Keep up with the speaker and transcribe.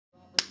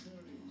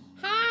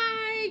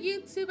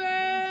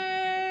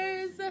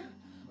YouTubers.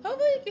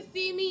 Hopefully you can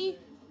see me.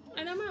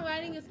 I know my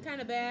lighting is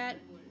kind of bad.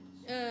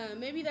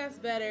 Maybe that's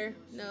better.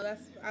 No,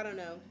 that's, I don't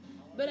know.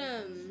 But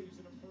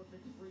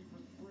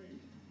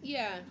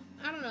yeah,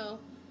 I don't know.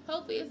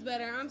 Hopefully it's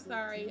better. I'm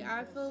sorry.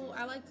 I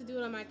like to do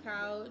it on my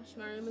couch.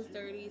 My room is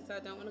dirty, so I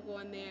don't want to go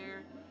in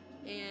there.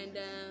 And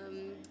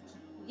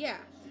yeah.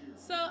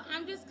 So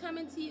I'm just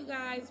coming to you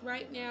guys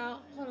right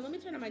now. Hold on, let me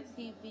turn on my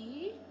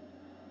TV.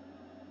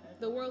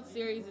 The World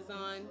Series is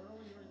on.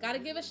 Gotta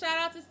give a shout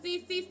out to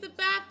CC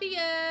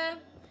Sabathia.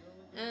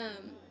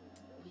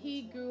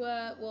 He grew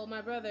up. Well,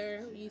 my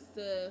brother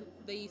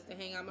they used to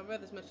hang out. My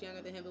brother's much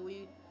younger than him, but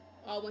we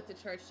all went to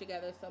church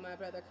together. So my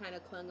brother kind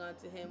of clung on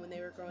to him when they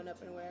were growing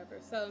up and wherever.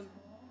 So,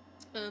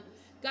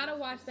 gotta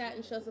watch that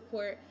and show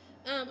support.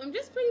 I'm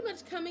just pretty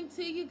much coming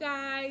to you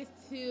guys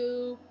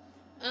to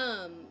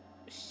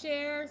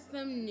share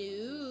some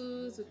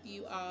news with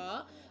you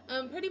all.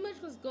 Pretty much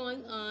what's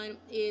going on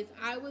is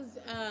I was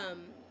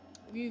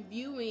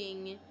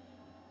reviewing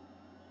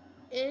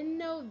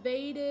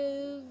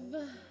Innovative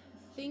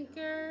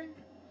Thinker.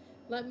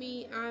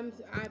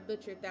 I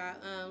butchered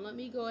that. Let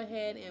me go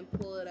ahead and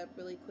pull it up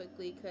really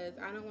quickly because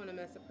I don't want to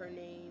mess up her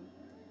name.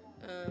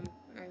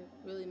 I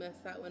really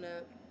messed that one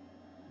up.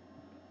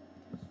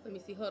 Let me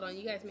see. Hold on.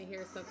 You guys may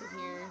hear something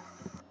here.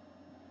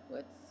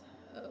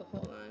 Oh,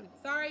 hold on.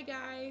 Sorry,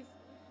 guys.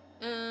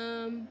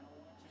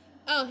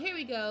 Oh, here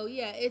we go.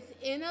 Yeah, it's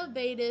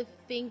Innovative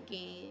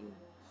Thinking.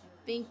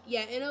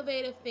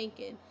 Innovative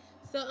Thinking.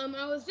 So,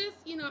 I was just,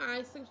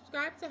 I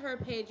subscribed to her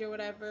page or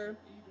whatever.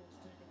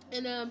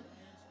 And,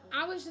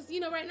 I was just,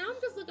 right now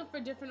I'm just looking for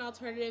different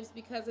alternatives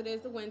because it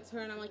is the winter.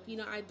 And I'm like,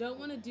 I don't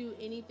want to do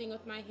anything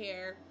with my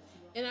hair.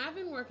 And I've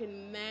been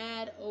working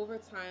mad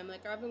overtime.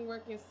 Like, I've been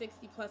working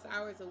 60 plus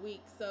hours a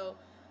week. So,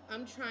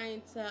 I'm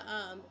trying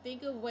to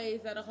think of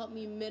ways that'll help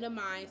me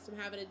minimize from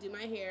having to do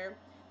my hair.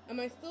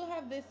 I still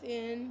have this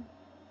in.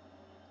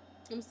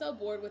 I'm so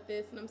bored with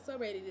this, and I'm so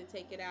ready to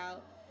take it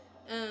out.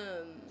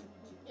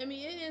 It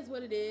is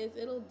what it is.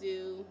 It'll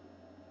do.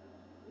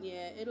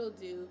 Yeah, it'll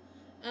do.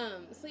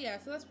 So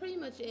that's pretty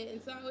much it.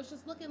 And so I was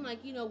just looking like,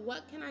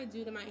 what can I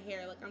do to my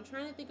hair? Like, I'm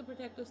trying to think of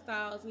protective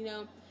styles,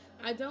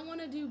 I don't want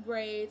to do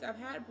braids. I've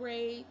had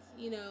braids,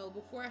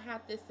 before I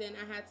had this in,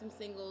 I had some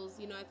singles,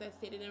 as I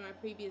stated in my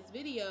previous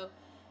video.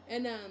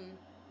 And,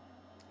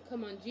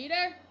 come on,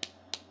 Jeter.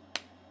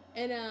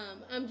 And,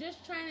 I'm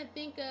just trying to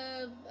think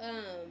of,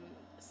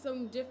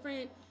 some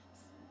different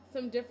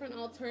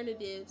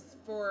alternatives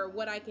for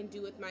what I can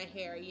do with my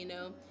hair,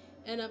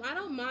 And, I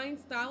don't mind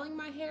styling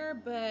my hair,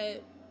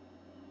 but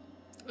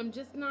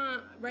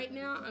right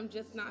now, I'm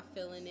just not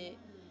feeling it.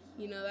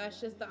 That's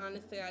just the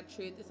honest to God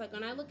truth. It's like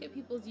when I look at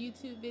people's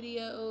YouTube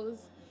videos,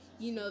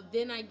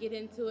 then I get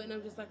into it and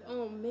I'm just like,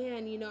 oh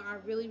man, I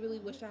really, really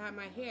wish I had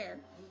my hair.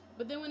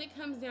 But then when it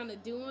comes down to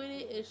doing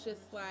it, it's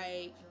just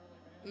like,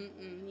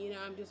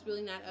 I'm just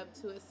really not up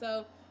to it.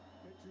 So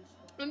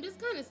I'm just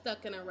kind of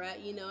stuck in a rut,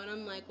 and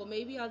I'm like, well,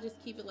 maybe I'll just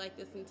keep it like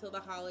this until the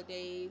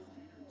holidays.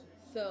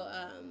 So,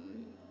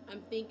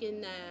 I'm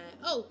thinking that,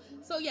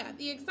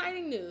 the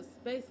exciting news,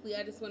 basically,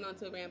 I just went on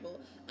to a ramble.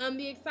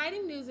 The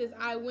exciting news is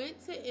I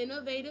went to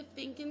Innovative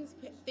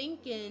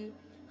Thinking,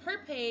 her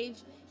page,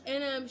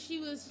 and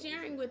she was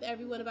sharing with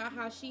everyone about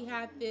how she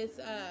had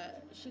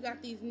she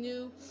got these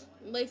new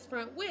lace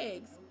front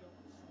wigs.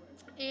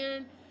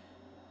 And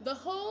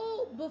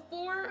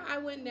before I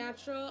went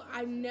natural,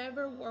 I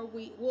never wore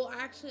weave. Well,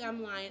 actually,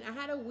 I'm lying. I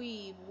had a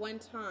weave one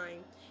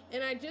time.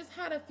 And I just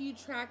had a few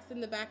tracks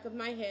in the back of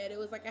my head. It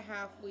was like a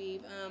half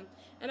weave.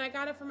 And I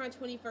got it for my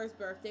 21st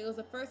birthday. It was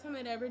the first time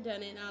I'd ever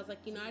done it. And I was like,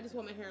 I just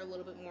want my hair a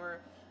little bit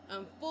more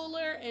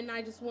fuller. And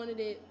I just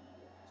wanted it.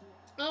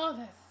 Oh,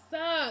 that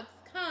sucks.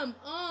 Come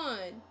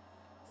on.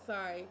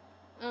 Sorry.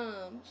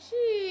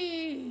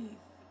 Jeez.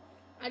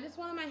 I just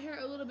wanted my hair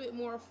a little bit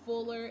more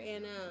fuller.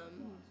 And,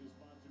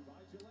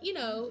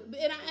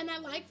 and I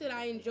liked it.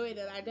 I enjoyed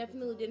it. I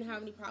definitely didn't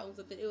have any problems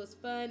with it. It was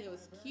fun. It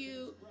was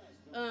cute.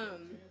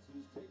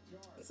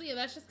 So yeah,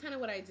 that's just kind of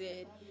what I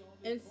did.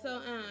 And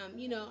so,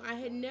 I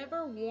had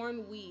never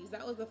worn weaves.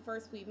 That was the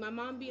first weave. My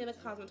mom being a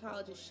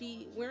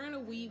cosmetologist, wearing a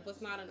weave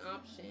was not an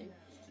option.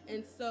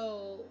 And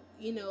so,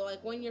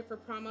 like one year for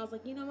prom, I was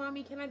like,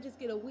 Mommy, can I just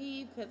get a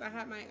weave? Because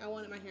I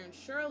wanted my hair in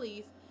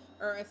Shirley's,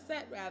 or a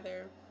set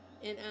rather.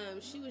 And,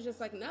 she was just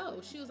like, no.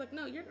 She was like,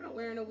 no, you're not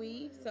wearing a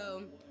weave.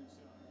 So,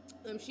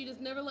 she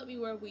just never let me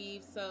wear a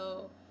weave.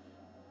 So,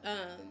 so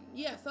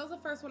that was the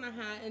first one I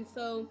had. And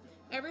so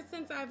ever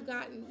since I've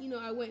gotten,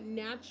 I went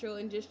natural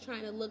and just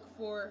trying to look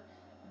for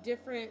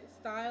different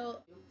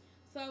style.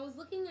 So I was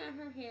looking at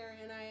her hair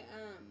and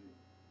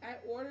I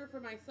ordered for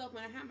myself, and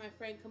I had my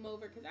friend come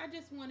over because I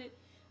just wanted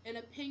an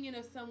opinion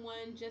of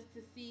someone just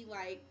to see,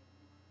 like,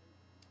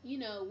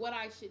 what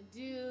I should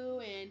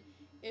do and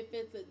if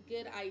it's a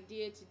good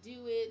idea to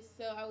do it.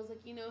 So I was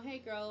like, hey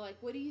girl, like,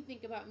 what do you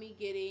think about me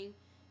getting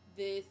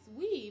this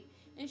weave?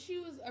 And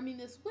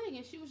this wig,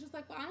 and she was just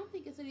like, well, I don't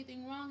think it's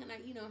anything wrong. And I,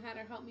 had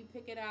her help me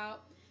pick it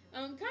out.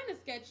 Kind of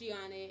sketchy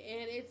on it.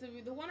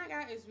 And the one I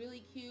got is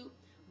really cute.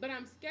 but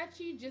I'm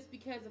sketchy just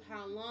because of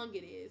how long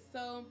it is.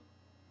 So,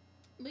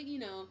 but you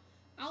know,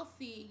 I'll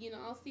see. You know,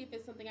 I'll see if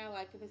it's something I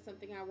like, if it's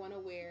something I want to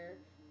wear.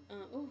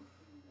 Ooh,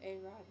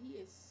 A-Rod, he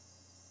is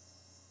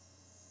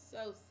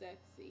so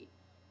sexy.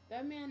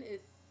 That man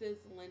is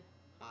sizzling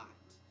hot.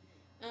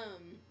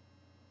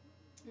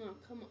 Oh,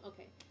 come on.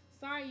 Okay.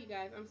 Sorry, you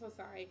guys. I'm so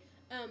sorry.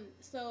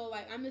 So,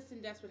 like, I'm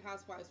missing Desperate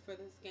Housewives for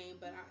this game,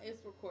 but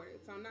it's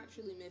recorded, so I'm not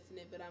truly missing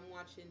it, but I'm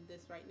watching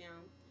this right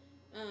now.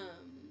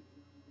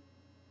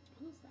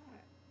 Who's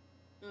that?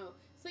 Oh,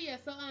 so yeah,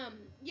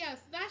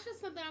 yes, that's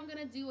just something I'm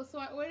gonna do. So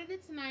I ordered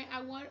it tonight.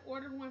 I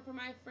ordered one for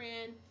my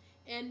friend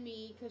and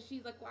me, because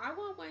she's like, well, I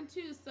want one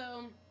too,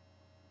 so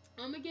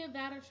I'm gonna give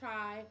that a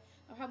try.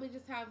 I'll probably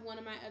just have one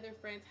of my other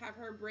friends have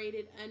her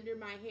braided under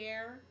my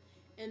hair,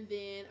 and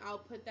then I'll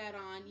put that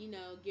on, you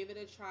know, give it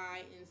a try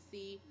and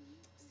see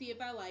if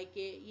I like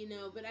it, you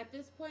know. But at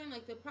this point,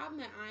 like, the problem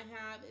that I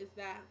have is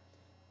that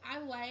I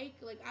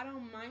I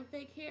don't mind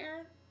fake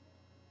hair,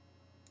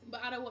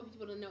 but I don't want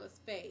people to know it's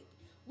fake.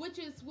 Which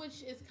is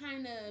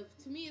kind of,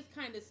 to me, is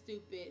kind of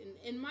stupid.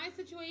 In my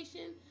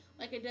situation,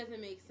 like, it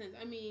doesn't make sense.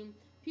 I mean,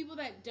 people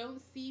that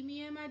don't see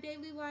me in my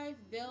daily life,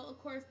 they'll, of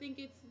course, think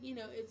it's, you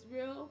know, it's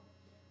real.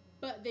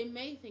 But they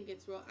may think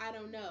it's real. I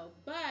don't know.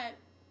 But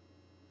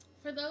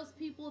for those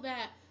people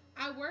that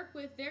I work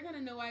with, they're going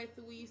to know why it's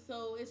a weave.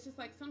 So it's just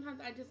like, sometimes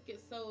I just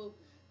get so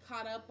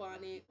caught up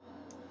on it.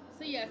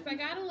 So yes, I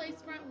got a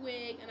lace front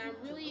wig, and I'm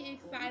really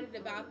excited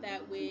about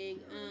that wig.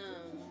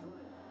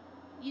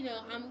 You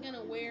know, I'm going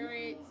to wear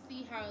it,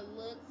 see how it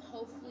looks.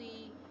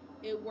 Hopefully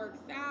it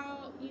works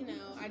out. You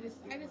know, I just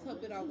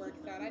hope it all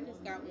works out. I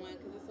just got one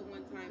because it's a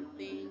one-time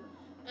thing.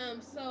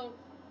 So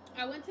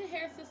I went to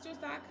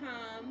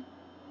hairsisters.com,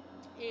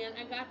 and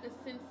I got the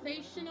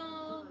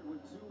sensational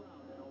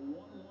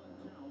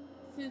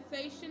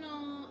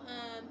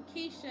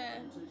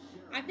Keisha.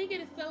 I think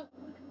it is so...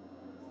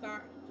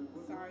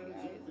 Sorry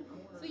guys.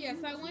 So yes,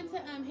 I went to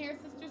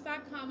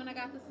hairsisters.com, and I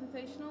got the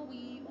sensational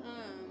weave,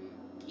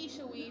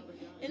 Keisha weave,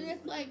 and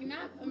it's like,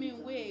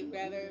 wig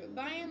rather.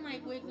 Buying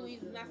like wigs and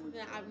weaves is not something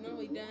that I've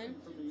normally done.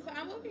 So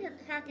I'm over here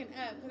cracking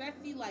up because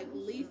I see like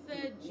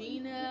Lisa,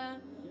 Gina,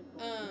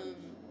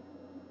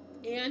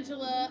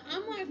 Angela.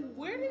 I'm like,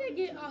 where did they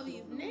get all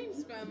these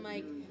names from?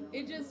 Like,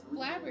 it just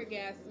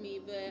flabbergasted me.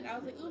 But I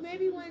was like, ooh,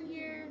 maybe one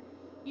year,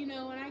 you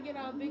know, when I get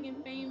all big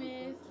and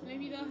famous,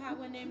 maybe they'll have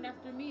one named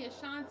after me,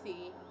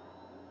 Ashanti.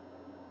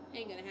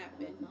 Ain't gonna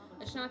happen.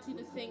 Ashanti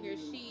the singer,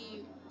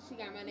 she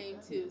got my name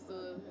too,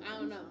 so I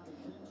don't know.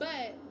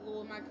 But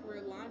when my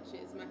career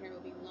launches, my hair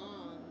will be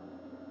long,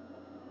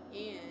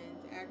 and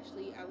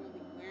actually I won't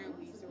be wearing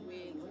weaves or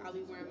wigs. I'll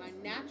be wearing my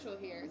natural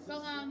hair.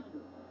 So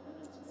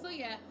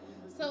yeah.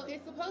 So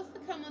it's supposed to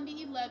come on the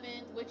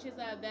 11th, which is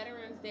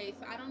Veterans Day.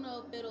 So I don't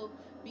know if it'll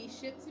be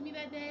shipped to me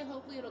that day.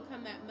 Hopefully it'll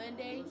come that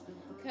Monday,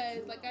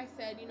 because like I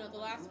said, you know, the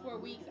last 4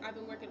 weeks I've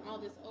been working all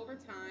this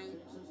overtime.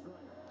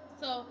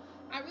 So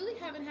I really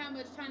haven't had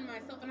much time to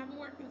myself, and I've been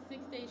working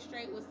 6 days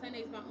straight, with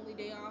Sundays my only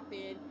day off,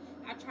 and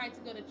I tried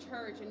to go to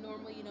church, and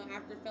normally, you know,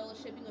 after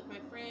fellowshipping with my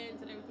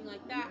friends and everything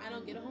like that, I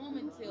don't get home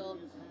until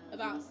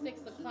about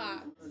 6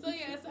 o'clock. So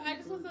yeah, so I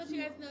just want to let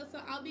you guys know,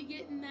 so I'll be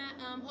getting that,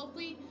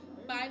 hopefully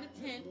by the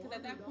 10th, because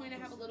at that point I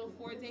have a little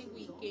 4-day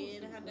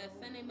weekend. I have that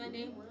Sunday,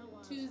 Monday,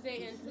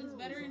 Tuesday, and since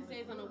Veterans Day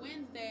is on a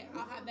Wednesday,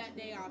 I'll have that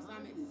day off, so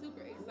I'm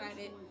super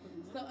excited.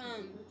 So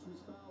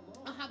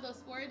I'll have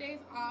those 4 days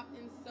off,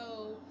 and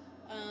so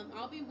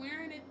I'll be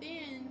wearing it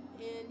then,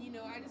 and you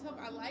know, I just hope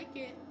I like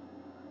it.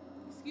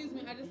 Excuse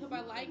me, I just hope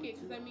I like it,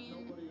 because I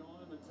mean,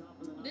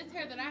 this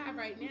hair that I have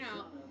right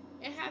now,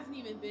 it hasn't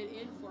even been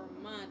in for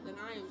a month, and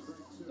I am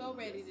so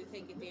ready to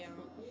take it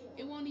down.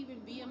 It won't even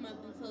be a month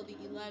until the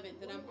 11th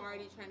that I'm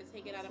already trying to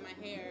take it out of my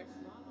hair.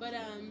 But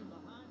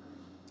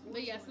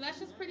yeah, so that's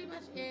just pretty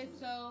much it.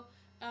 So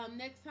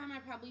next time I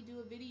probably do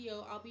a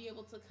video, I'll be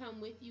able to come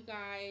with you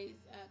guys,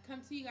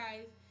 come to you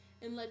guys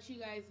and let you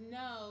guys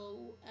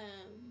know,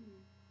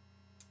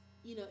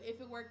 you know, if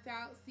it worked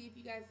out, see if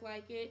you guys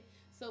like it.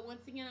 So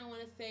once again, I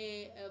want to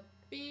say a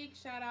big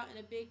shout out and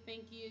a big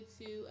thank you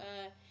to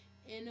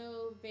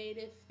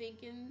Innovative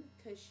Thinking,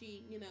 because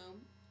she, you know,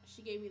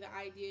 she gave me the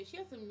idea. She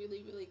has some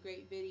really, really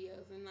great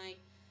videos, and like,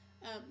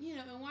 you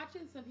know, and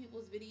watching some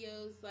people's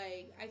videos,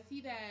 like, I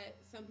see that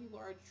some people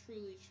are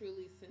truly,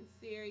 truly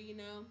sincere, you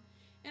know,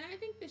 and I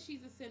think that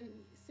she's a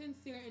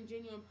sincere and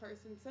genuine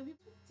person. Some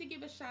people, to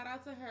give a shout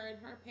out to her and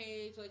her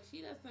page, like,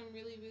 she does some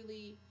really,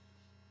 really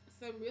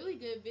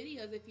good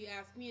videos, if you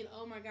ask me. And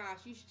oh my gosh,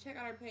 you should check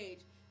out her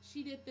page.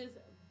 She did this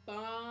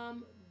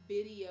bomb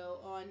video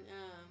on,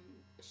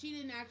 she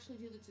didn't actually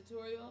do the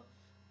tutorial,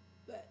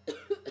 but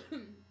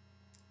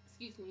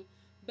excuse me,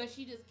 but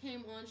she just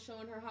came on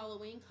showing her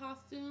Halloween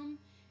costume,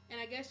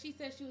 and I guess she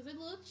said she was a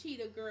little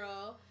cheetah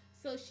girl.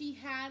 So she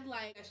had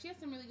like, she had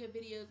some really good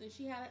videos, and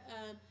she had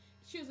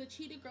she was a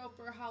cheetah girl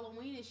for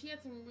Halloween, and she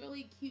had some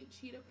really cute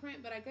cheetah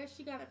print, but I guess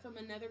she got it from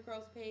another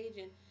girl's page,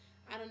 and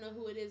I don't know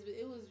who it is, but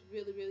it was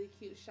really, really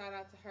cute. Shout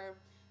out to her.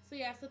 So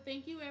yeah, so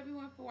thank you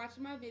everyone for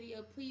watching my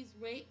video. Please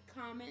rate,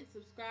 comment,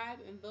 subscribe,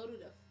 and vote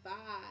it a 5.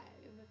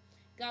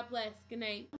 God bless. Good night.